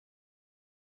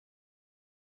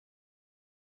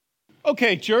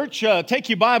Okay, church, take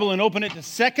your Bible and open it to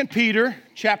 2 Peter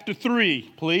chapter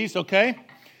 3, please, okay?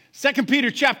 2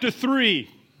 Peter chapter 3.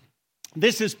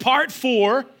 This is part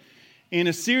 4 in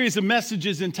a series of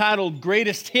messages entitled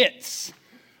Greatest Hits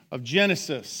of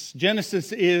Genesis.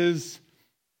 Genesis is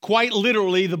quite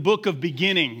literally the book of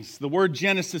beginnings. The word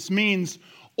Genesis means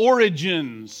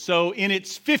origins. So in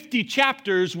its 50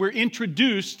 chapters, we're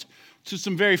introduced to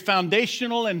some very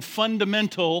foundational and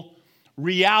fundamental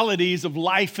realities of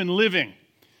life and living.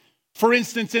 For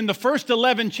instance, in the first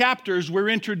 11 chapters, we're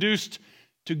introduced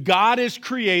to God as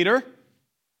creator.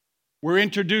 We're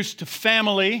introduced to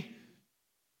family,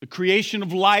 the creation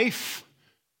of life,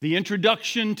 the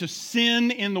introduction to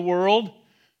sin in the world,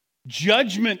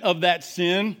 judgment of that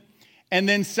sin, and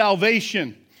then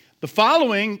salvation. The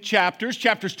following chapters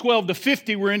 12 to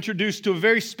 50, we're introduced to a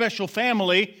very special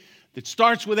family that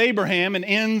starts with Abraham and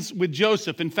ends with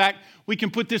Joseph. In fact, we can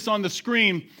put this on the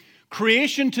screen.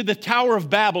 Creation to the Tower of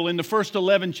Babel in the first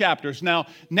 11 chapters. Now,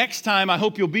 next time, I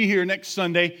hope you'll be here next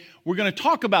Sunday, we're going to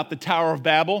talk about the Tower of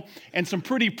Babel and some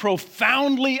pretty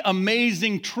profoundly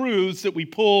amazing truths that we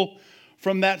pull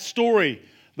from that story.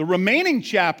 The remaining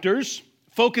chapters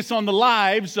focus on the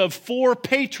lives of 4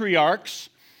 patriarchs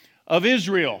of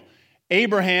Israel: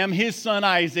 Abraham, his son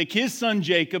Isaac, his son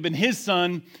Jacob, and his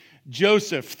son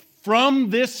Joseph. From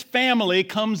this family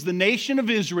comes the nation of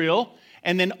Israel,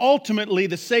 and then ultimately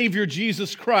the Savior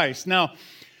Jesus Christ. Now,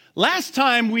 last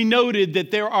time we noted that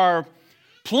there are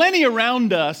plenty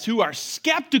around us who are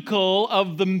skeptical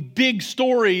of the big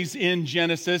stories in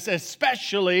Genesis,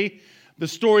 especially the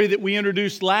story that we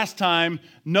introduced last time,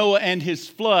 Noah and his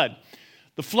flood.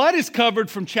 The flood is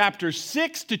covered from chapter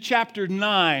 6 to chapter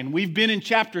 9. We've been in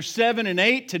chapter 7 and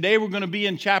 8. Today we're going to be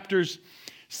in chapters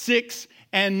 6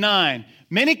 and 9.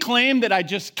 Many claim that I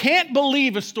just can't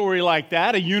believe a story like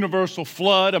that, a universal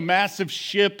flood, a massive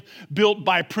ship built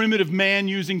by primitive man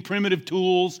using primitive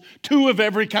tools, 2 of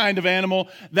every kind of animal.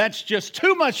 That's just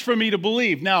too much for me to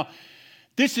believe. Now,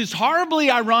 this is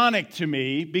horribly ironic to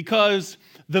me because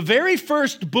the very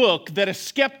first book that a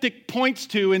skeptic points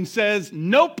to and says,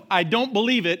 nope, I don't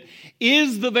believe it,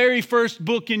 is the very first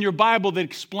book in your Bible that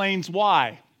explains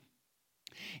why.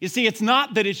 You see, it's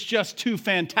not that it's just too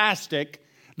fantastic.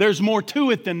 There's more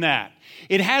to it than that.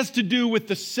 It has to do with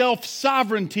the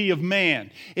self-sovereignty of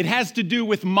man. It has to do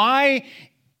with my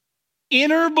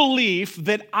inner belief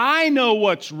that I know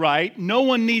what's right. No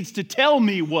one needs to tell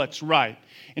me what's right.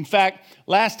 In fact,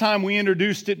 last time we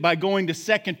introduced it by going to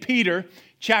 2 Peter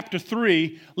chapter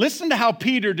 3. Listen to how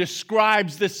Peter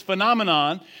describes this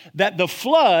phenomenon that the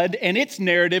flood and its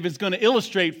narrative is going to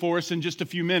illustrate for us in just a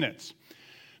few minutes.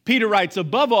 Peter writes,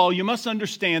 above all, you must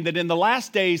understand that in the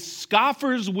last days,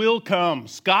 scoffers will come,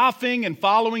 scoffing and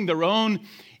following their own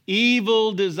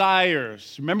evil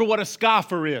desires. Remember what a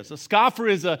scoffer is. A scoffer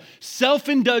is a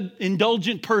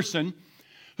self-indulgent person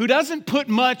who doesn't put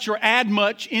much or add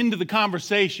much into the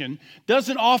conversation,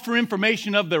 doesn't offer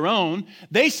information of their own.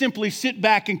 They simply sit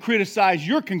back and criticize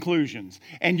your conclusions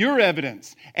and your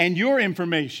evidence and your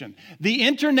information. The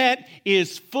internet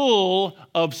is full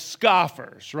of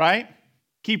scoffers, right?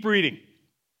 Keep reading.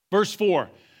 Verse 4.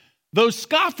 Those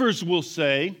scoffers will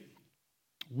say,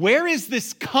 where is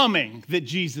this coming that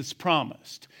Jesus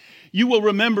promised? You will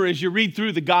remember as you read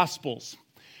through the Gospels,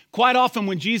 quite often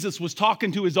when Jesus was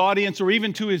talking to his audience or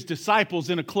even to his disciples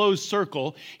in a closed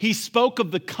circle, he spoke of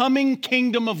the coming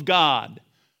kingdom of God,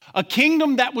 a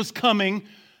kingdom that was coming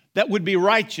that would be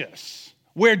righteous,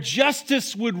 where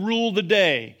justice would rule the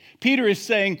day. Peter is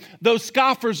saying those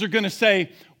scoffers are going to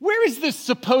say, where is this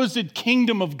supposed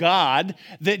kingdom of God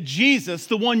that Jesus,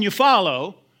 the one you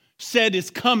follow, said is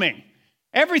coming?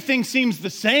 Everything seems the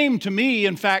same to me.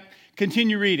 In fact,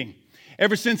 continue reading.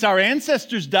 Ever since our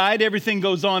ancestors died, everything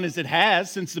goes on as it has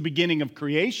since the beginning of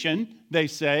creation, they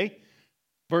say.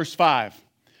 Verse 5.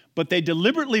 But they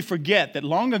deliberately forget that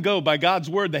long ago, by God's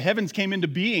word, the heavens came into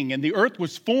being and the earth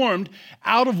was formed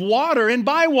out of water and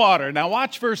by water. Now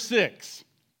watch verse 6.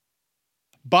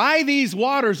 By these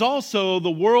waters also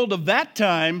the world of that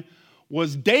time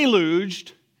was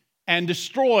deluged and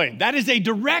destroyed. That is a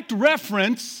direct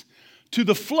reference to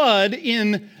the flood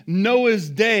in Noah's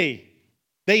day.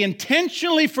 They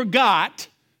intentionally forgot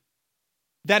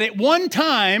that at one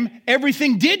time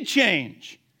everything did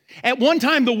change. At one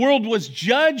time the world was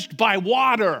judged by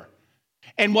water.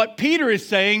 And what Peter is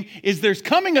saying is there's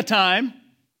coming a time,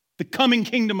 the coming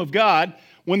kingdom of God,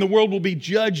 when the world will be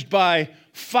judged by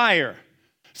fire.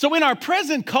 So in our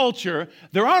present culture,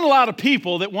 there aren't a lot of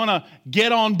people that want to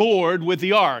get on board with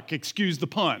the ark, excuse the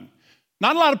pun.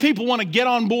 Not a lot of people want to get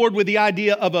on board with the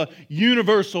idea of a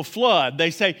universal flood.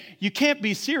 They say, you can't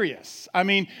be serious. I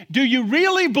mean, do you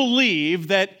really believe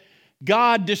that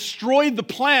God destroyed the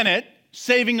planet,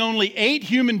 saving only 8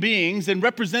 human beings and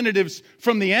representatives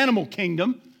from the animal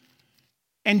kingdom,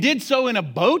 and did so in a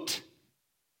boat?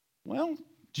 Well,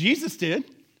 Jesus did.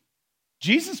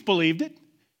 Jesus believed it.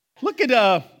 Look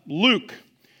at Luke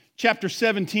chapter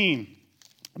 17.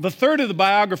 The third of the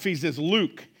biographies is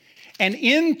Luke. And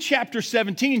in chapter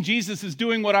 17, Jesus is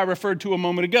doing what I referred to a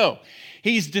moment ago.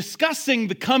 He's discussing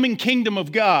the coming kingdom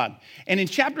of God. And in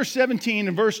chapter 17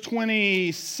 and verse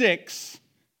 26,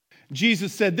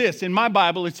 Jesus said this. In my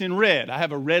Bible, it's in red. I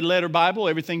have a red letter Bible.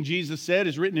 Everything Jesus said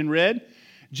is written in red.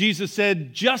 Jesus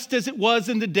said, just as it was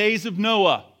in the days of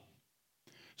Noah,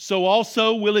 so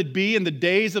also will it be in the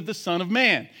days of the Son of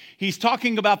Man. He's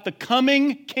talking about the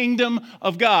coming kingdom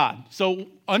of God. So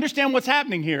understand what's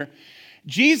happening here.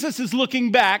 Jesus is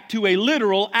looking back to a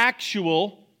literal,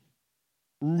 actual,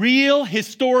 real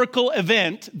historical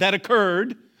event that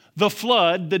occurred, the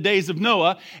flood, the days of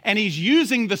Noah, and he's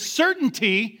using the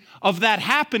certainty of that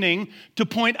happening to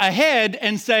point ahead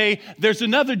and say, there's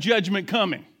another judgment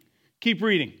coming. Keep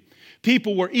reading.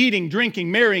 People were eating,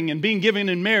 drinking, marrying, and being given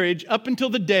in marriage up until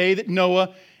the day that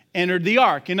Noah entered the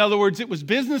ark. In other words, it was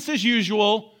business as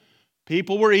usual.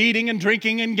 People were eating and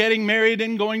drinking and getting married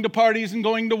and going to parties and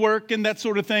going to work and that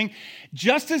sort of thing.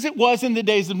 Just as it was in the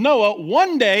days of Noah,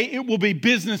 one day it will be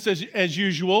business as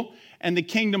usual, and the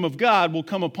kingdom of God will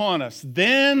come upon us.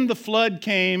 Then the flood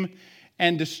came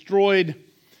and destroyed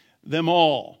them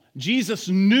all. Jesus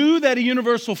knew that a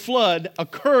universal flood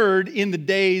occurred in the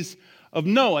days of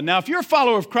Noah. Now, if you're a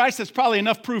follower of Christ, that's probably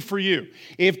enough proof for you.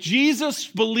 If Jesus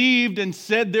believed and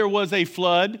said there was a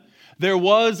flood, there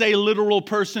was a literal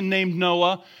person named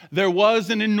Noah, there was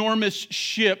an enormous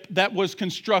ship that was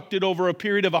constructed over a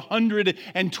period of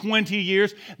 120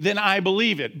 years, then I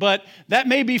believe it. But that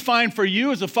may be fine for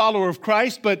you as a follower of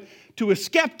Christ, but to a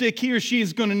skeptic, he or she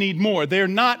is going to need more. They're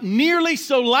not nearly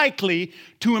so likely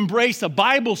to embrace a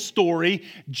Bible story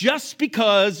just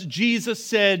because Jesus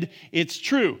said it's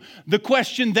true. The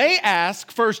question they ask,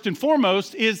 first and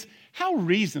foremost, is how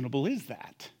reasonable is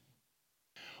that?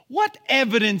 What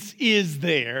evidence is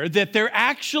there that there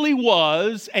actually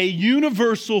was a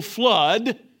universal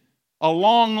flood a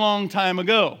long, long time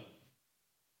ago?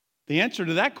 The answer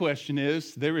to that question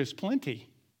is there is plenty.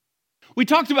 We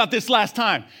talked about this last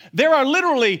time. There are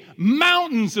literally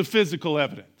mountains of physical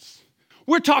evidence.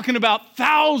 We're talking about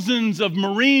thousands of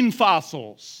marine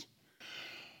fossils,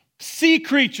 sea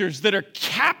creatures that are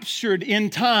captured in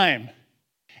time,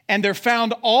 and they're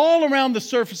found all around the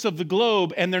surface of the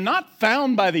globe, and they're not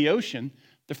found by the ocean.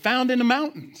 They're found in the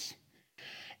mountains.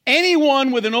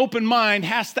 Anyone with an open mind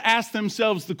has to ask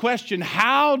themselves the question,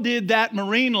 how did that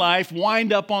marine life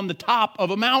wind up on the top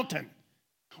of a mountain?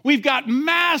 We've got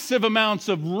massive amounts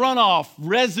of runoff,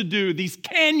 residue, these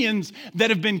canyons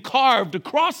that have been carved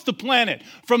across the planet,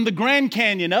 from the Grand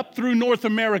Canyon up through North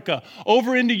America,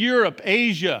 over into Europe,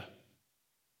 Asia.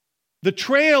 The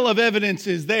trail of evidence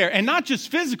is there, and not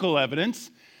just physical evidence,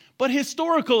 but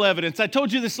historical evidence. I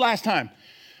told you this last time.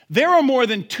 There are more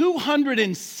than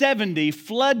 270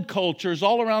 flood cultures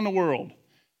all around the world.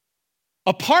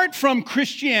 Apart from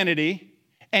Christianity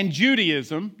and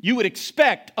Judaism, you would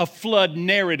expect a flood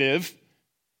narrative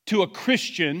to a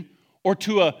Christian or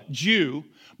to a Jew.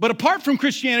 But apart from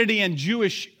Christianity and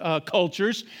Jewish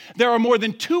cultures, there are more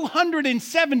than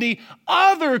 270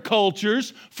 other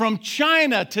cultures, from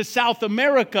China to South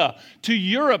America to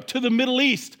Europe to the Middle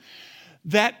East,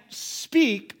 that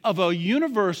speak of a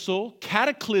universal,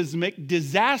 cataclysmic,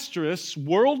 disastrous,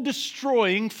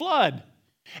 world-destroying flood.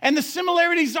 And the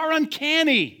similarities are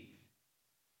uncanny.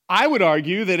 I would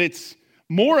argue that it's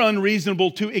more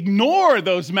unreasonable to ignore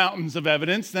those mountains of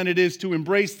evidence than it is to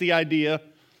embrace the idea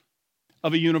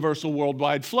of a universal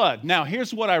worldwide flood. Now,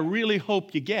 here's what I really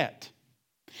hope you get.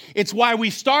 It's why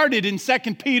we started in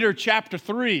 2 Peter chapter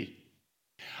 3.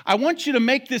 I want you to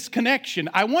make this connection.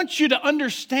 I want you to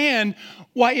understand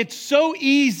why it's so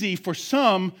easy for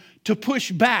some to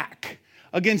push back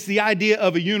against the idea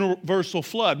of a universal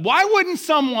flood. Why wouldn't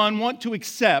someone want to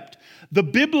accept the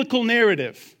biblical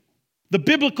narrative, the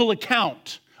biblical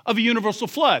account of a universal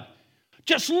flood?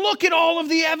 Just look at all of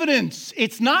the evidence.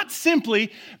 It's not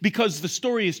simply because the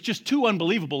story is just too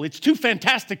unbelievable. It's too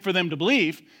fantastic for them to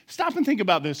believe. Stop and think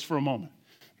about this for a moment.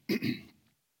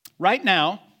 Right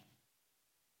now,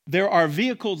 there are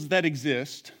vehicles that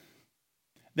exist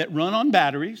that run on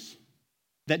batteries,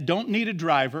 that don't need a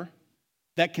driver,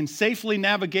 that can safely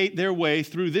navigate their way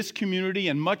through this community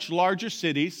and much larger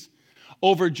cities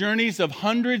over journeys of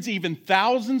hundreds, even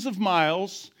thousands of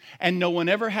miles, and no one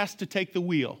ever has to take the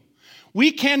wheel.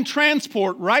 We can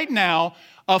transport right now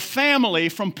a family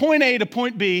from point A to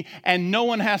point B, and no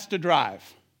one has to drive.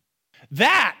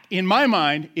 That, in my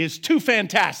mind, is too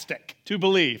fantastic to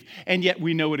believe, and yet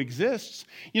we know it exists.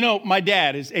 You know, my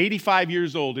dad is 85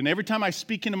 years old, and every time I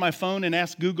speak into my phone and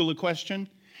ask Google a question,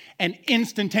 and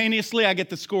instantaneously I get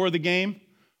the score of the game,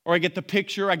 or I get the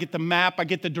picture, I get the map, I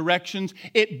get the directions,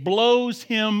 it blows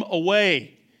him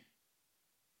away.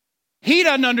 He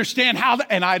doesn't understand how,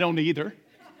 and I don't either.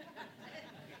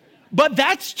 But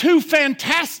that's too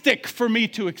fantastic for me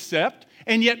to accept.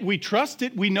 And yet we trust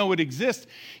it, we know it exists.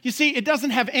 You see, it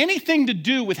doesn't have anything to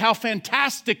do with how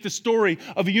fantastic the story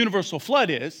of a universal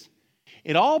flood is.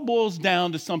 It all boils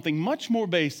down to something much more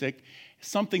basic,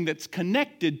 something that's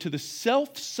connected to the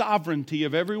self-sovereignty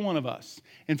of every one of us.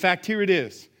 In fact, here it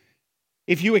is.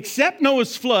 If you accept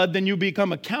Noah's flood, then you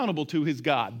become accountable to his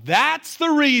God. That's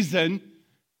the reason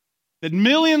that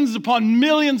millions upon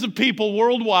millions of people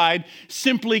worldwide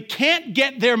simply can't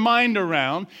get their mind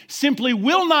around, simply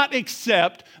will not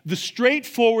accept the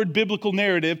straightforward biblical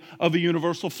narrative of a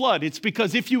universal flood. It's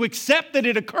because if you accept that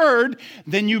it occurred,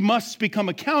 then you must become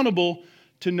accountable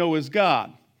to Noah's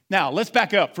God. Now, let's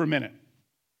back up for a minute.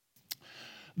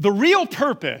 The real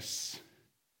purpose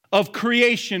of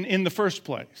creation in the first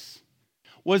place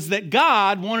was that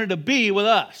God wanted to be with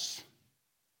us.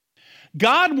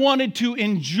 God wanted to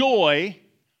enjoy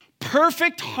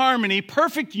perfect harmony,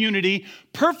 perfect unity,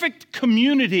 perfect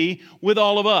community with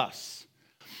all of us.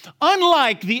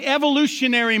 Unlike the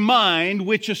evolutionary mind,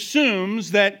 which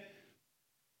assumes that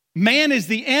man is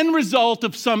the end result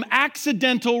of some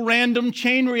accidental random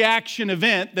chain reaction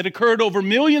event that occurred over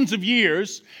millions of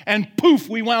years, and poof,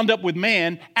 we wound up with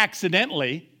man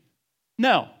accidentally.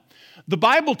 No. The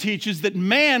Bible teaches that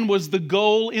man was the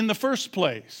goal in the first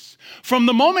place. From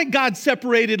the moment God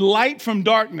separated light from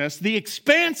darkness, the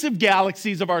expansive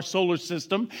galaxies of our solar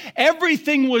system,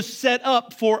 everything was set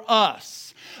up for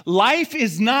us. Life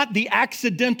is not the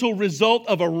accidental result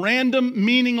of a random,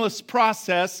 meaningless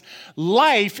process.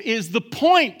 Life is the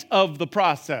point of the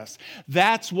process.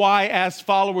 That's why, as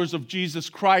followers of Jesus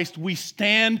Christ, we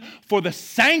stand for the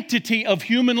sanctity of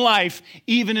human life,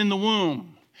 even in the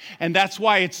womb. And that's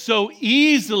why it's so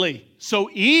easily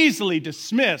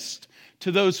dismissed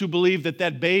to those who believe that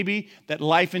that baby, that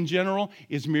life in general,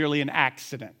 is merely an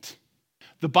accident.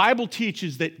 The Bible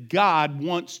teaches that God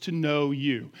wants to know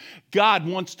you. God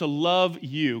wants to love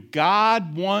you.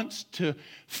 God wants to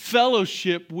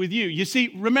fellowship with you. You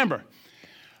see, remember,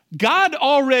 God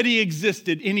already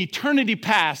existed in eternity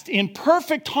past in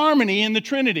perfect harmony in the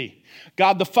Trinity.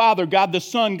 God the Father, God the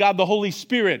Son, God the Holy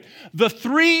Spirit. The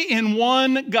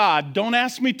three-in-one God. Don't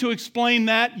ask me to explain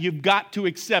that. You've got to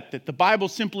accept it. The Bible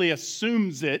simply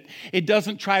assumes it. It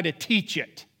doesn't try to teach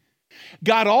it.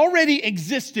 God already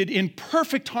existed in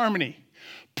perfect harmony,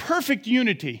 perfect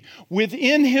unity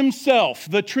within himself,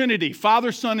 the Trinity,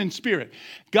 Father, Son, and Spirit.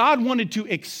 God wanted to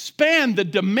expand the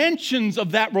dimensions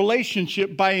of that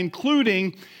relationship by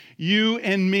including you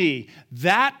and me.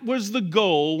 That was the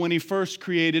goal when he first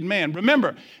created man.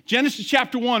 Remember, Genesis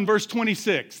chapter 1, verse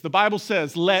 26, the Bible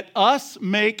says, "Let us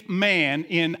make man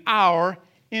in our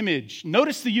image."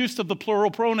 Notice the use of the plural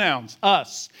pronouns,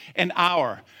 us and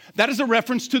our. That is a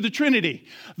reference to the Trinity.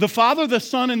 The Father, the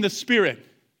Son, and the Spirit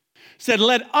said,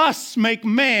 "Let us make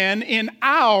man in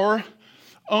our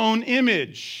own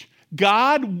image."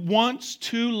 God wants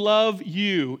to love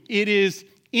you. It is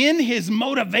in his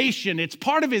motivation, it's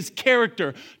part of his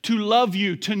character to love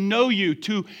you, to know you,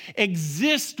 to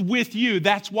exist with you.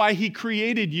 That's why he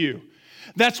created you.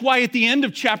 That's why at the end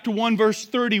of chapter 1, verse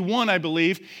 31, I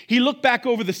believe, he looked back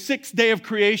over the sixth day of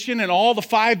creation and all the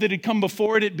five that had come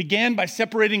before it. It began by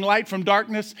separating light from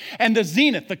darkness, and the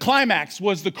zenith, the climax,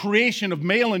 was the creation of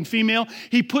male and female.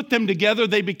 He put them together,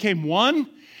 they became one,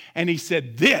 and he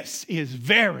said, "This is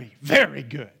very, very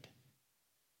good."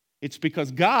 It's because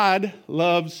God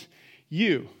loves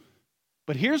you.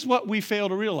 But here's what we fail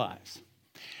to realize.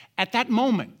 At that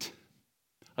moment,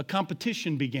 a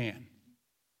competition began.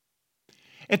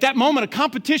 At that moment, a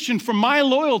competition for my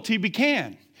loyalty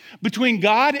began between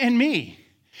God and me.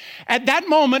 At that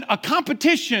moment, a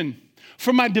competition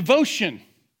for my devotion,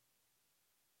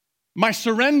 my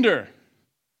surrender,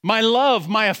 my love,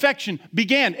 my affection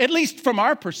began, at least from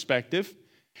our perspective.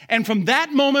 And from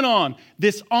that moment on,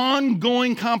 this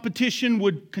ongoing competition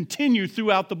would continue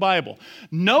throughout the Bible.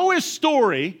 Noah's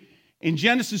story in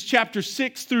Genesis chapter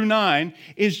 6 through 9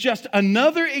 is just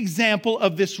another example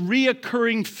of this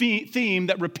reoccurring theme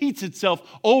that repeats itself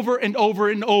over and over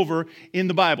and over in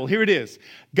the Bible. Here it is.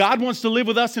 God wants to live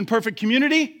with us in perfect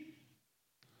community,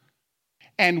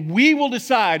 and we will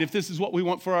decide if this is what we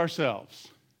want for ourselves.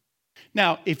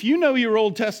 Now, if you know your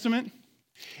Old Testament,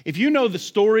 if you know the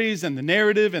stories and the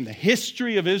narrative and the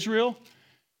history of Israel,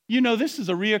 you know this is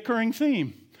a reoccurring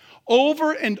theme.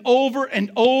 Over and over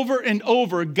and over and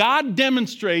over, God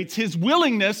demonstrates his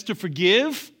willingness to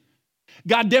forgive.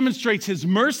 God demonstrates his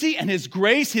mercy and his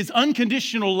grace, his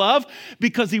unconditional love,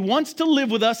 because he wants to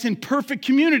live with us in perfect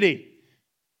community.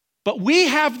 But we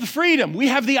have the freedom, we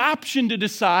have the option to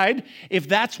decide if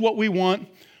that's what we want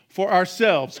for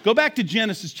ourselves. Go back to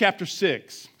Genesis chapter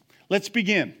 6. Let's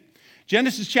begin.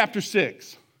 Genesis chapter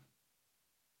 6.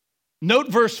 Note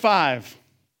verse 5.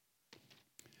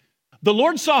 The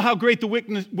Lord saw how great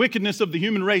the wickedness of the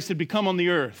human race had become on the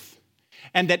earth,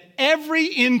 and that every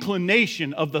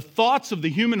inclination of the thoughts of the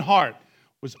human heart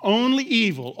was only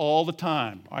evil all the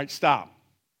time. All right, stop.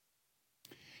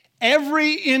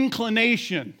 Every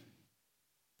inclination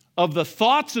of the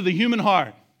thoughts of the human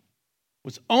heart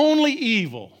was only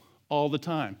evil all the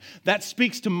time. That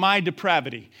speaks to my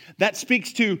depravity. That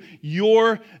speaks to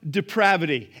your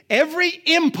depravity. Every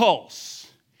impulse,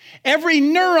 every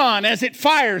neuron as it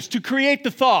fires to create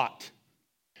the thought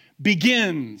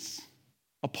begins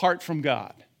apart from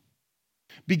God.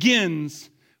 Begins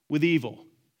with evil.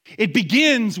 It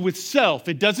begins with self.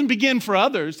 It doesn't begin for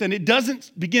others, and it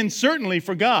doesn't begin certainly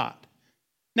for God.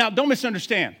 Now, don't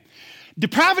misunderstand.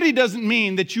 Depravity doesn't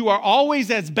mean that you are always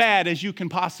as bad as you can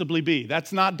possibly be.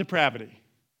 That's not depravity.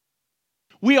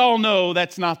 We all know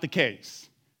that's not the case.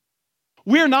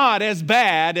 We're not as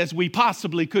bad as we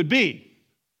possibly could be.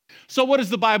 So what does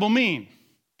the Bible mean?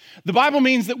 The Bible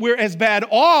means that we're as bad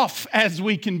off as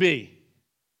we can be,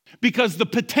 because the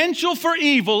potential for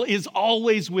evil is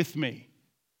always with me.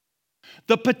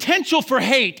 The potential for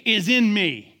hate is in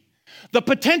me. The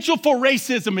potential for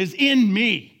racism is in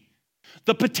me.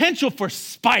 The potential for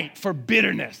spite, for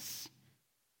bitterness,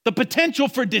 the potential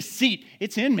for deceit,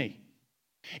 it's in me.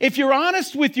 If you're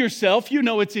honest with yourself, you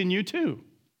know it's in you too.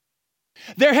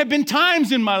 There have been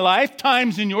times in my life,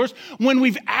 times in yours, when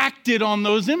we've acted on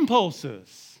those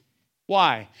impulses.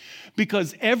 Why?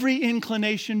 Because every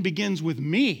inclination begins with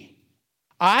me.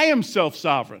 I am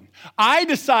self-sovereign. I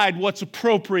decide what's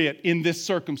appropriate in this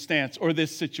circumstance or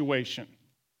this situation.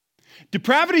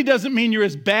 Depravity doesn't mean you're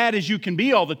as bad as you can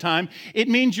be all the time. It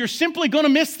means you're simply going to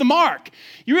miss the mark.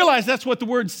 You realize that's what the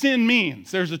word sin means.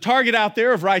 There's a target out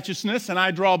there of righteousness, and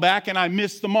I draw back and I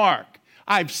miss the mark.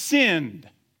 I've sinned.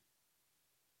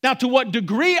 Now, to what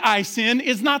degree I sin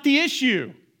is not the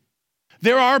issue.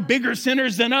 There are bigger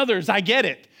sinners than others, I get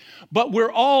it. But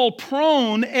we're all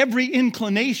prone, every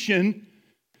inclination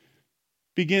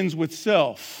begins with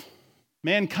self.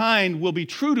 Mankind will be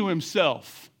true to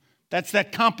himself. That's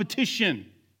that competition.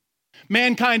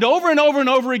 Mankind over and over and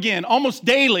over again, almost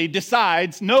daily,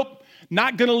 decides, nope,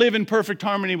 not going to live in perfect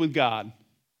harmony with God.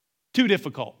 Too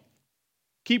difficult.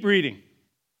 Keep reading.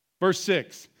 Verse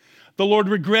 6. The Lord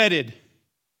regretted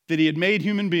that he had made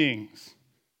human beings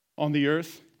on the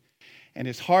earth, and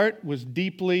his heart was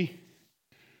deeply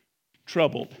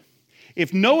troubled.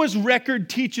 If Noah's record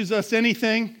teaches us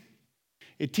anything,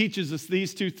 it teaches us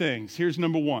these two things. Here's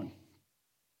number one.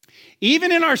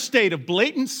 Even in our state of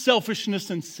blatant selfishness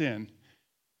and sin,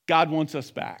 God wants us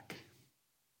back.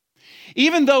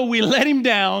 Even though we let him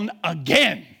down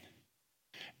again,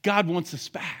 God wants us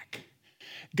back.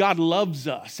 God loves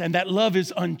us, and that love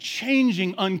is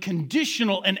unchanging,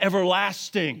 unconditional, and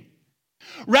everlasting.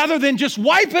 Rather than just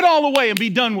wipe it all away and be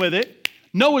done with it,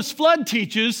 Noah's flood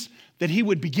teaches that he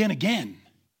would begin again.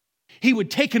 He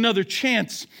would take another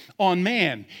chance on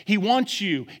man. He wants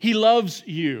you. He loves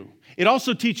you. It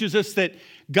also teaches us that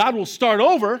God will start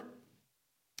over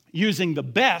using the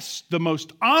best, the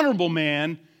most honorable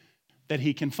man that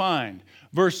he can find.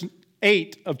 Verse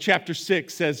 8 of chapter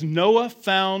 6 says, Noah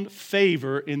found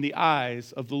favor in the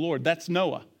eyes of the Lord. That's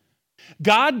Noah.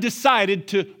 God decided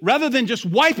to, rather than just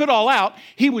wipe it all out,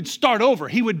 he would start over.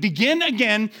 He would begin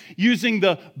again using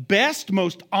the best,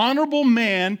 most honorable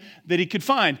man that he could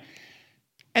find.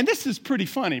 And this is pretty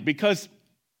funny because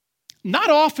not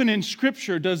often in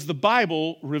Scripture does the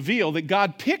Bible reveal that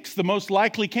God picks the most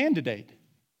likely candidate.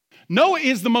 Noah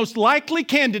is the most likely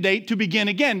candidate to begin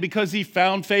again because he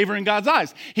found favor in God's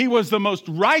eyes. He was the most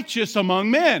righteous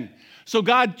among men. So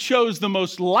God chose the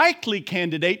most likely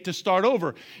candidate to start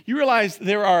over. You realize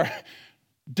there are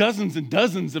dozens and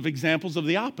dozens of examples of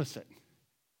the opposite.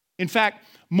 In fact,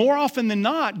 more often than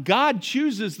not, God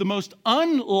chooses the most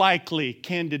unlikely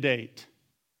candidate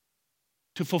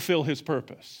to fulfill his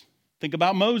purpose. Think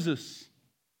about Moses.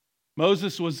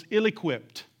 Moses was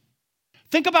ill-equipped.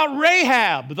 Think about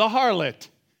Rahab, the harlot.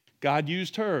 God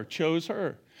used her, chose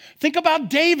her. Think about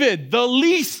David, the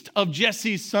least of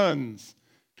Jesse's sons.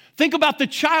 Think about the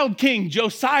child king,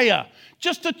 Josiah,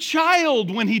 just a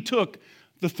child when he took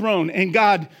the throne, and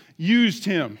God used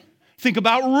him. Think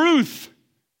about Ruth.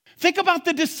 Think about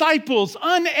the disciples,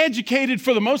 uneducated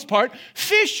for the most part,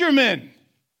 fishermen,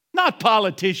 not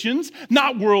politicians,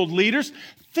 not world leaders.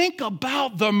 Think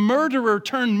about the murderer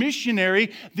turned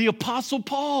missionary, the Apostle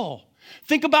Paul.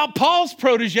 Think about Paul's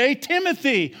protege,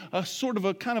 Timothy, a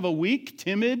kind of a weak,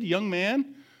 timid young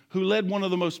man who led one of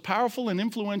the most powerful and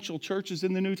influential churches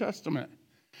in the New Testament.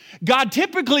 God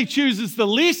typically chooses the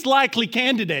least likely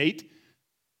candidate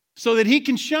so that he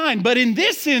can shine. But in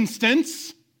this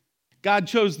instance, God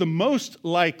chose the most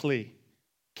likely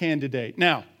candidate.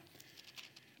 Now,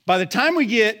 by the time we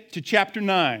get to chapter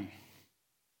 9,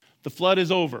 the flood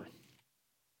is over.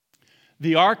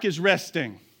 The ark is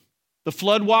resting. The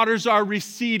floodwaters are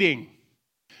receding.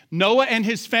 Noah and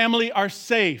his family are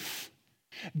safe.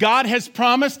 God has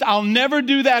promised, I'll never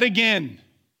do that again.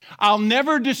 I'll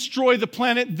never destroy the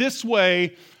planet this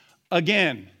way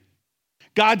again.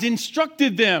 God's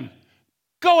instructed them,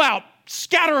 go out,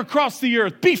 scatter across the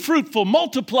earth, be fruitful,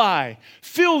 multiply,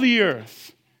 fill the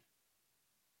earth.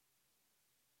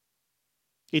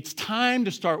 It's time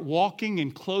to start walking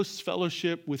in close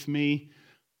fellowship with me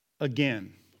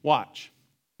again. Watch.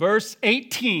 Verse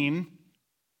 18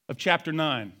 of chapter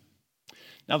 9.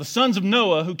 Now the sons of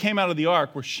Noah who came out of the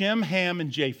ark were Shem, Ham,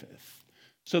 and Japheth.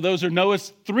 So those are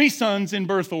Noah's three sons in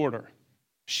birth order.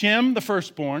 Shem, the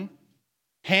firstborn,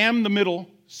 Ham, the middle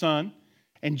son,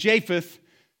 and Japheth,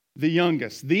 the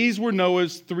youngest. These were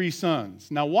Noah's three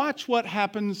sons. Now watch what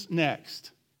happens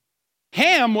next.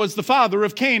 Ham was the father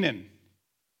of Canaan.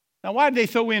 Now why did they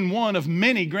throw in one of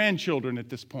many grandchildren at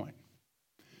this point?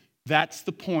 That's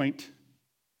the point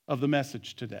of the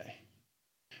message today.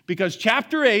 Because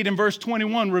chapter 8 and verse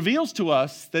 21 reveals to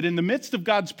us that in the midst of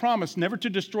God's promise never to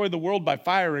destroy the world by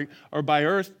fire or by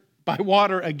earth, by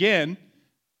water again,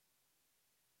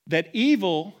 that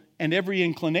evil and every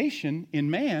inclination in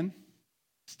man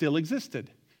still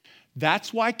existed.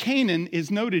 That's why Canaan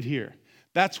is noted here.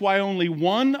 That's why only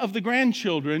one of the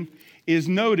grandchildren is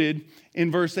noted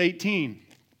in verse 18.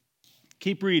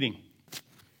 Keep reading.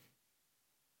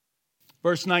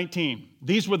 Verse 19.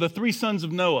 These were the three sons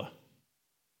of Noah.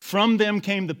 From them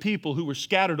came the people who were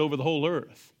scattered over the whole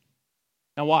earth.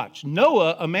 Now watch.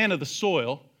 Noah, a man of the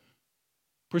soil,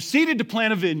 proceeded to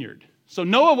plant a vineyard. So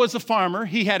Noah was a farmer.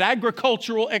 He had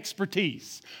agricultural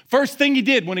expertise. First thing he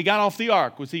did when he got off the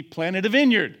ark was he planted a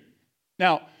vineyard.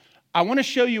 Now, I want to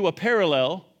show you a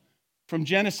parallel from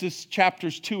Genesis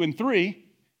chapters 2 and 3,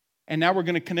 and now we're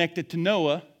going to connect it to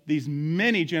Noah these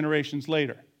many generations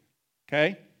later.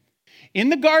 Okay? In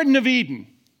the Garden of Eden,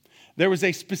 there was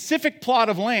a specific plot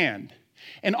of land,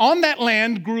 and on that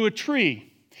land grew a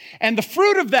tree. And the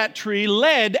fruit of that tree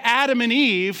led Adam and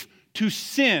Eve to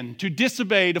sin, to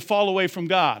disobey, to fall away from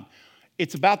God.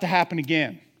 It's about to happen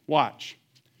again. Watch.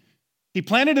 He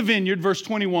planted a vineyard, verse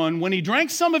 21. When he drank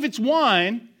some of its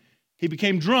wine, he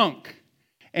became drunk,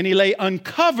 and he lay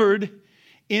uncovered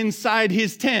inside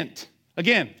his tent.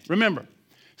 Again, remember,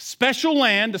 special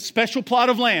land, a special plot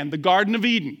of land, the Garden of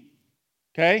Eden.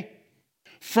 Okay?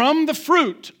 From the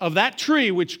fruit of that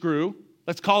tree which grew,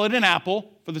 let's call it an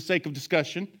apple for the sake of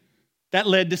discussion, that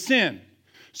led to sin.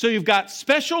 So you've got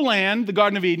special land, the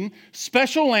Garden of Eden,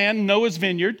 special land, Noah's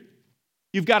vineyard.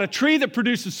 You've got a tree that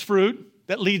produces fruit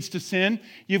that leads to sin.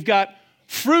 You've got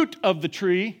fruit of the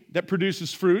tree that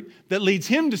produces fruit that leads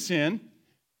him to sin.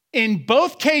 In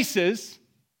both cases,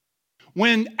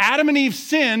 when Adam and Eve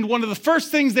sinned, one of the first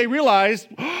things they realized,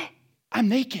 oh, I'm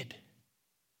naked.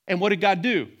 And what did God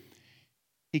do?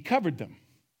 He covered them.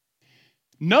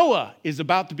 Noah is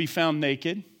about to be found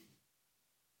naked,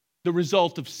 the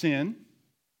result of sin,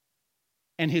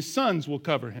 and his sons will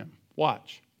cover him.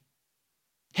 Watch.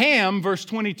 Ham, verse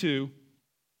 22,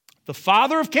 the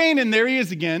father of Canaan, there he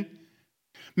is again.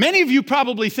 Many of you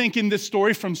probably think in this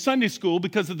story from Sunday school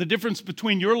because of the difference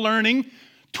between your learning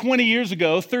 20 years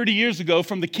ago, 30 years ago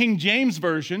from the King James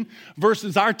Version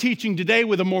versus our teaching today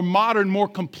with a more modern, more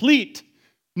complete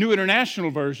New International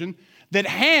Version, that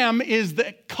Ham is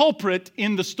the culprit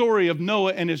in the story of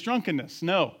Noah and his drunkenness.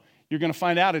 No, you're going to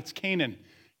find out it's Canaan,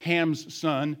 Ham's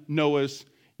son, Noah's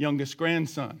youngest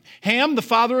grandson. Ham, the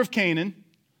father of Canaan,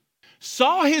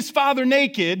 saw his father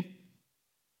naked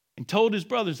and told his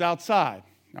brothers outside.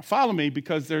 Now follow me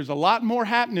because there's a lot more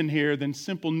happening here than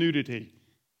simple nudity,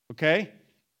 okay?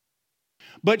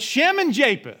 But Shem and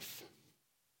Japheth,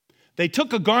 they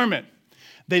took a garment,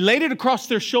 they laid it across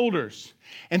their shoulders,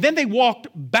 and then they walked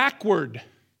backward.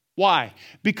 Why?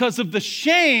 Because of the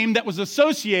shame that was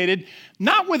associated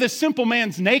not with a simple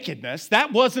man's nakedness.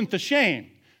 That wasn't the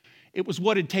shame. It was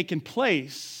what had taken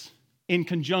place in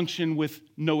conjunction with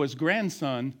Noah's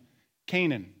grandson,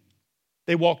 Canaan.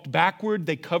 They walked backward.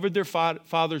 They covered their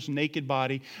father's naked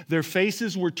body. Their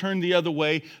faces were turned the other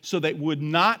way so they would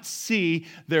not see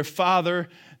their father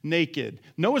naked.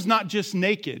 Noah's not just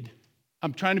naked.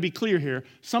 I'm trying to be clear here.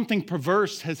 Something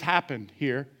perverse has happened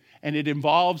here, and it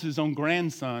involves his own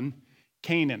grandson,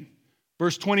 Canaan.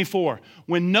 Verse 24,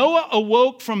 when Noah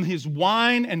awoke from his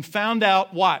wine and found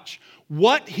out, watch,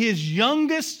 what his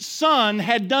youngest son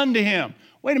had done to him.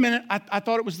 Wait a minute, I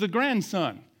thought it was the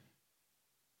grandson.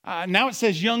 Now it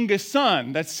says youngest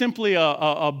son. That's simply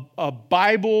a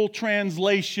Bible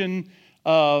translation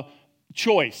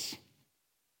choice.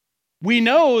 We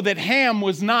know that Ham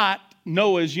was not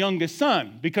Noah's youngest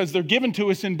son because they're given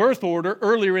to us in birth order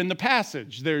earlier in the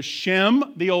passage. There's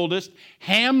Shem, the oldest,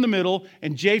 Ham, the middle,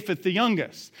 and Japheth, the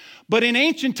youngest. But in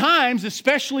ancient times,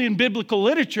 especially in biblical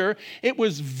literature, it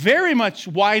was very much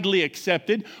widely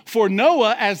accepted for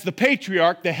Noah as the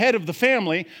patriarch, the head of the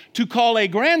family, to call a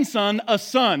grandson a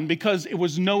son because it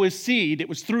was Noah's seed. It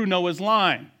was through Noah's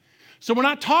line. So we're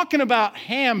not talking about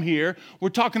Ham here. We're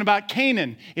talking about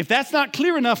Canaan. If that's not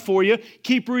clear enough for you,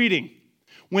 keep reading.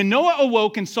 When Noah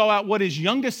awoke and saw out what his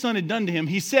youngest son had done to him,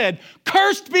 he said,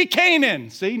 "Cursed be Canaan."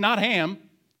 See, not Ham.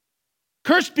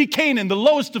 "Cursed be Canaan, the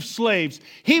lowest of slaves.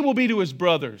 He will be to his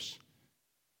brothers."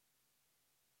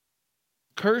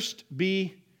 Cursed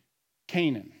be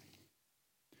Canaan.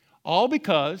 All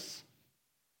because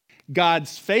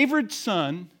God's favored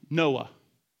son, Noah,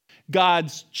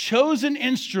 God's chosen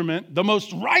instrument, the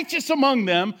most righteous among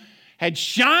them, had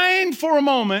shined for a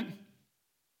moment,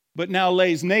 but now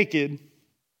lays naked,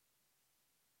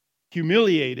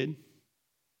 humiliated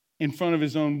in front of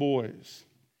his own boys.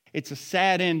 It's a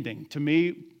sad ending to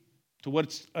me, to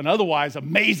what's an otherwise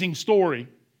amazing story.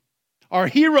 Our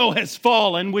hero has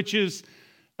fallen, which is,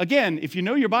 again, if you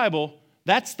know your Bible,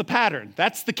 that's the pattern.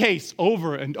 That's the case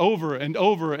over and over and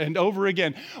over and over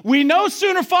again. We no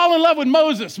sooner fall in love with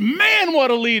Moses. Man,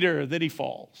 what a leader, that he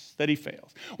falls, that he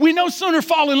fails. We no sooner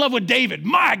fall in love with David.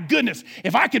 My goodness,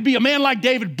 if I could be a man like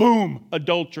David, boom,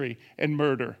 adultery and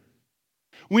murder.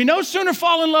 We no sooner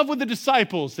fall in love with the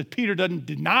disciples that Peter doesn't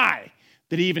deny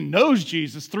that he even knows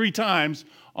Jesus 3 times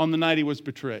on the night he was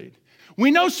betrayed.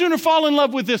 We no sooner fall in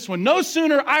love with this one, no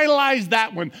sooner idolize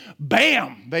that one,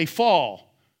 bam, they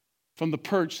fall from the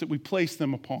perch that we place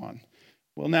them upon.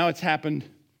 Well, now it's happened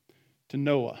to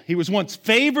Noah. He was once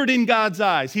favored in God's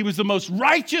eyes. He was the most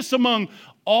righteous among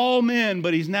all men,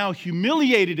 but he's now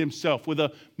humiliated himself with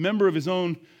a member of his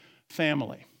own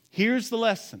family. Here's the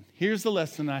lesson. Here's the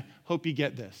lesson. I hope you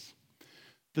get this.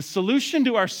 The solution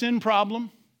to our sin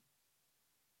problem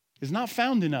is not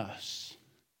found in us,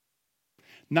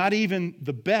 not even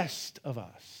the best of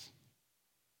us.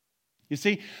 You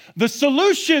see, the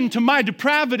solution to my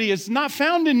depravity is not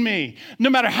found in me. No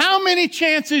matter how many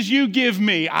chances you give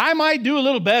me, I might do a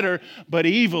little better, but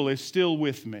evil is still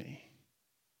with me.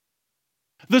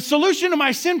 The solution to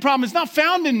my sin problem is not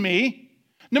found in me,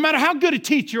 no matter how good a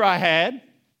teacher I had,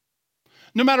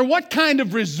 no matter what kind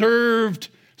of reserved,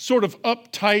 sort of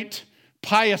uptight,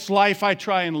 pious life I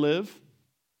try and live.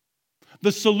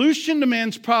 The solution to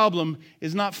man's problem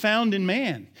is not found in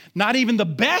man, not even the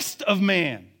best of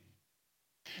man.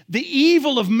 The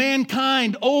evil of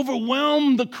mankind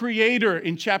overwhelmed the Creator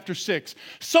in chapter 6,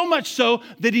 so much so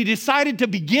that he decided to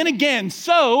begin again.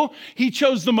 So he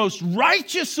chose the most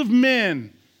righteous of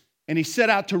men, and he set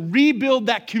out to rebuild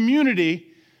that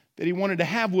community that he wanted to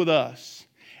have with us.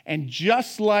 And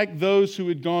just like those who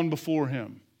had gone before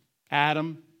him,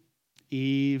 Adam,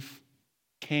 Eve,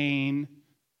 Cain,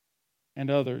 and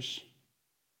others,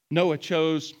 Noah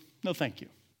chose, no thank you.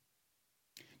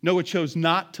 Noah chose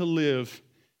not to live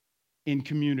in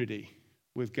community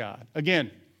with God.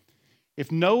 Again,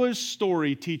 if Noah's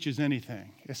story teaches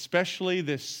anything, especially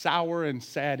this sour and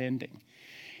sad ending,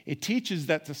 it teaches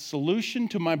that the solution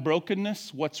to my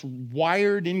brokenness, what's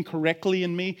wired incorrectly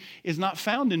in me, is not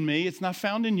found in me. It's not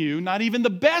found in you, not even the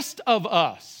best of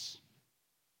us.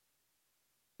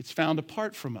 It's found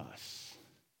apart from us.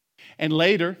 And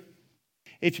later,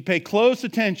 if you pay close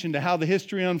attention to how the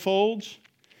history unfolds,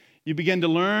 you begin to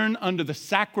learn under the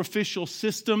sacrificial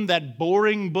system, that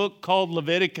boring book called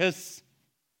Leviticus,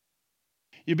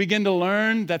 you begin to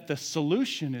learn that the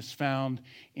solution is found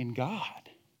in God,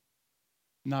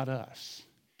 not us.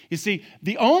 You see,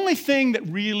 the only thing that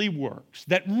really works,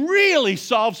 that really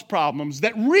solves problems,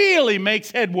 that really makes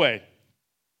headway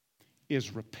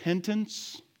is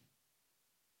repentance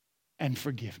and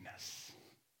forgiveness.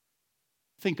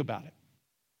 Think about it.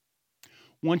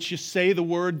 Once you say the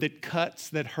word that cuts,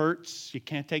 that hurts, you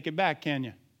can't take it back, can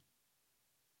you?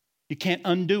 You can't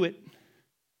undo it.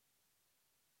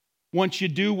 Once you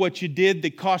do what you did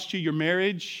that cost you your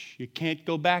marriage, you can't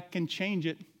go back and change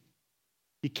it.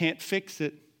 You can't fix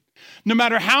it. No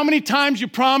matter how many times you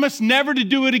promise never to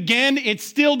do it again, it's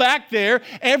still back there.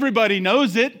 Everybody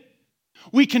knows it.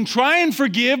 We can try and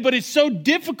forgive, but it's so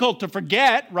difficult to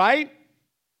forget, right?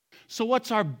 So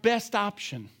what's our best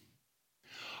option?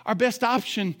 Our best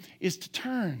option is to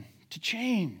turn, to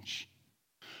change,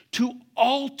 to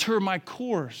alter my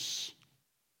course,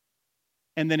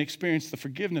 and then experience the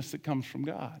forgiveness that comes from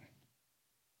God.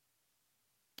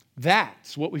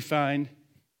 That's what we find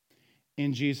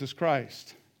in Jesus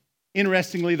Christ.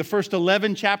 Interestingly, the first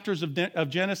 11 chapters of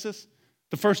Genesis,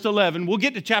 the first 11, we'll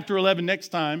get to chapter 11 next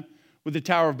time with the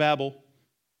Tower of Babel.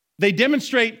 They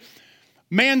demonstrate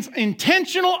man's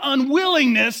intentional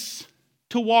unwillingness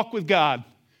to walk with God.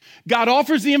 God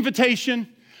offers the invitation,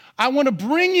 I want to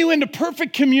bring you into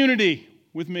perfect community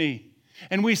with me.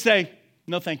 And we say,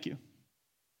 no, thank you.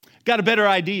 Got a better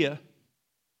idea.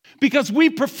 Because we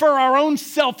prefer our own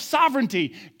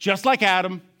self-sovereignty, just like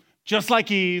Adam, just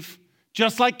like Eve,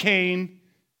 just like Cain,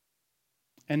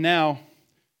 and now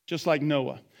just like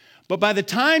Noah. But by the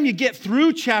time you get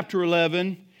through chapter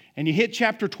 11 and you hit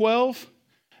chapter 12,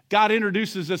 God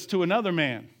introduces us to another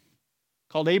man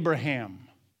called Abraham.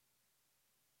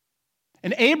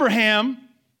 And Abraham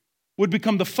would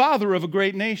become the father of a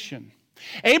great nation.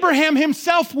 Abraham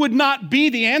himself would not be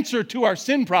the answer to our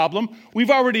sin problem. We've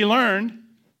already learned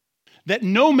that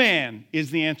no man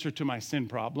is the answer to my sin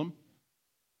problem.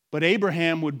 But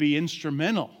Abraham would be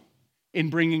instrumental in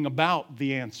bringing about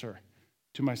the answer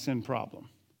to my sin problem.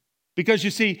 Because you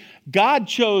see, God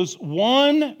chose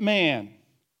one man.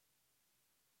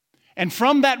 And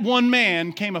from that one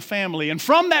man came a family. And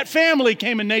from that family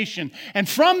came a nation. And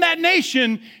from that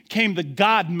nation came the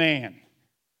God-man,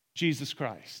 Jesus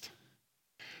Christ.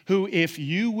 Who, if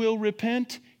you will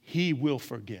repent, he will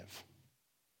forgive.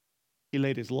 He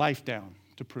laid his life down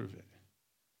to prove it.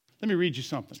 Let me read you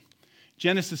something.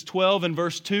 Genesis 12 and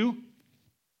verse 2.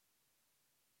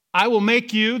 I will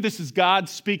make you, this is God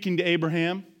speaking to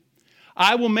Abraham,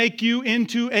 I will make you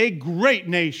into a great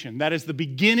nation. That is the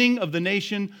beginning of the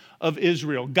nation of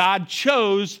Israel. God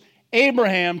chose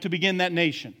Abraham to begin that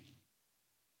nation.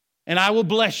 And I will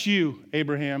bless you,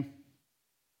 Abraham,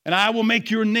 and I will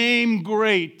make your name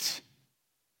great,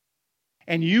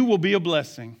 and you will be a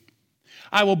blessing.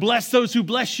 I will bless those who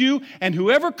bless you, and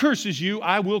whoever curses you,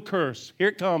 I will curse. Here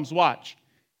it comes, watch.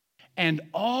 And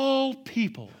all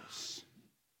peoples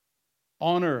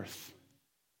on earth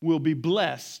will be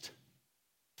blessed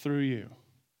through you.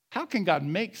 How can God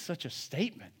make such a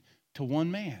statement to one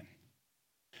man?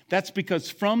 That's because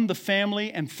from the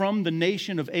family and from the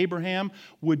nation of Abraham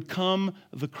would come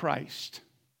the Christ.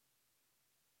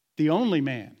 The only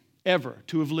man ever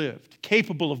to have lived,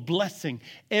 capable of blessing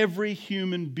every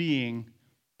human being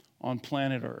on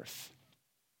planet Earth.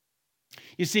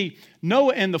 You see,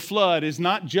 Noah and the flood is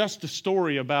not just a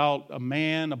story about a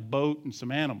man, a boat, and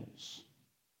some animals.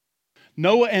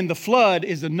 Noah and the flood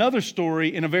is another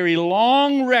story in a very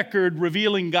long record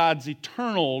revealing God's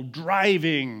eternal,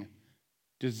 driving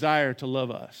desire to love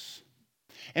us.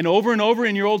 And over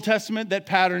in your Old Testament, that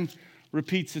pattern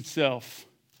repeats itself.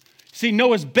 See,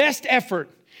 Noah's best effort,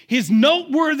 his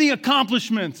noteworthy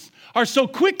accomplishments, are so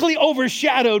quickly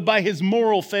overshadowed by his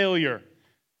moral failure.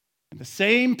 And the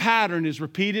same pattern is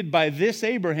repeated by this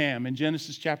Abraham in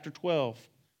Genesis chapter 12,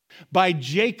 by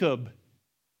Jacob,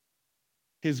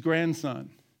 his grandson,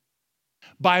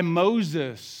 by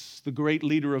Moses, the great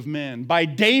leader of men, by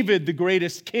David, the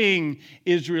greatest king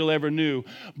Israel ever knew,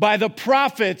 by the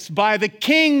prophets, by the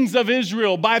kings of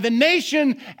Israel, by the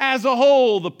nation as a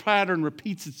whole. The pattern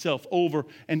repeats itself over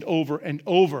and over and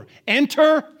over.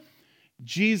 Enter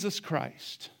Jesus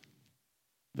Christ,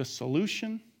 the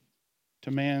solution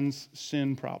to man's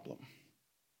sin problem.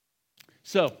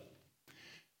 So,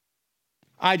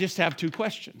 I just have two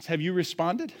questions. Have you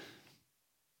responded?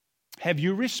 Have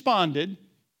you responded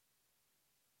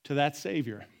to that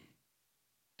Savior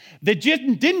that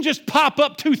didn't just pop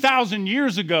up 2,000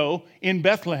 years ago in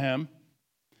Bethlehem?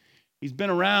 He's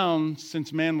been around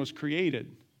since man was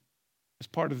created as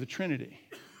part of the Trinity.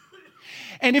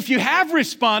 And if you have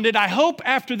responded, I hope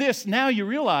after this, now you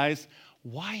realize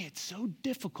why it's so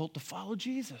difficult to follow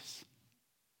Jesus.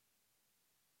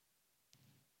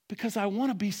 Because I want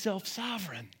to be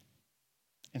self-sovereign.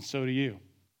 And so do you.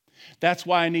 That's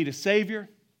why I need a Savior,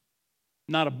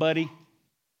 not a buddy,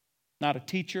 not a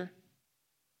teacher,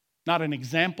 not an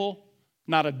example,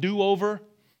 not a do-over.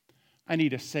 I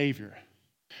need a Savior.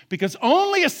 Because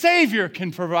only a Savior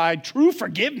can provide true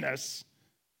forgiveness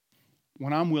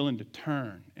when I'm willing to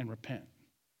turn and repent.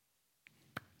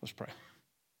 Let's pray.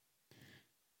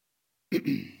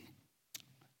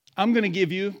 I'm going to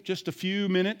give you just a few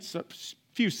minutes,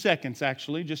 few seconds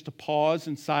actually, just to pause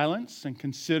in silence and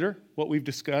consider what we've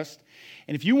discussed.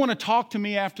 And if you want to talk to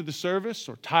me after the service,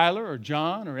 or Tyler or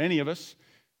John or any of us,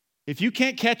 if you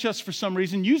can't catch us for some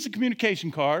reason, use the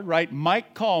communication card, right?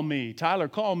 Mike, call me. Tyler,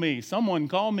 call me. Someone,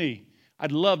 call me.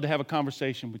 I'd love to have a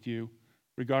conversation with you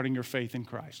regarding your faith in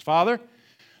Christ. Father,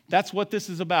 that's what this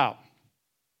is about.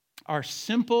 Our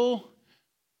simple,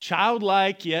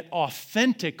 childlike, yet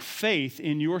authentic faith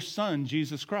in your Son,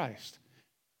 Jesus Christ.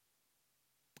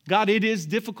 God, it is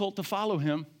difficult to follow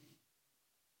him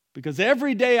because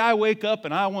every day I wake up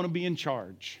and I want to be in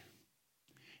charge.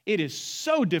 It is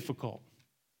so difficult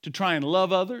to try and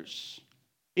love others.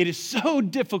 It is so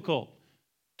difficult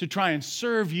to try and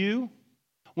serve you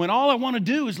when all I want to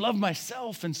do is love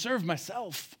myself and serve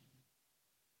myself.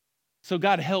 So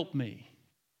God, help me.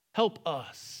 Help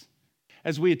us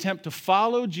as we attempt to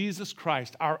follow Jesus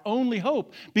Christ, our only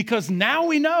hope, because now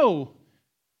we know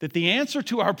that the answer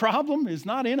to our problem is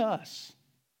not in us.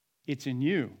 It's in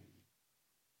you.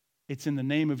 It's in the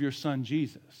name of your Son,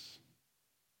 Jesus.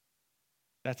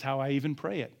 That's how I even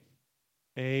pray it.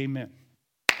 Amen.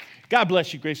 God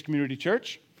bless you, Grace Community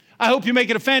Church. I hope you make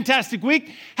it a fantastic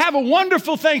week. Have a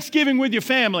wonderful Thanksgiving with your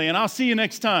family, and I'll see you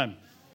next time.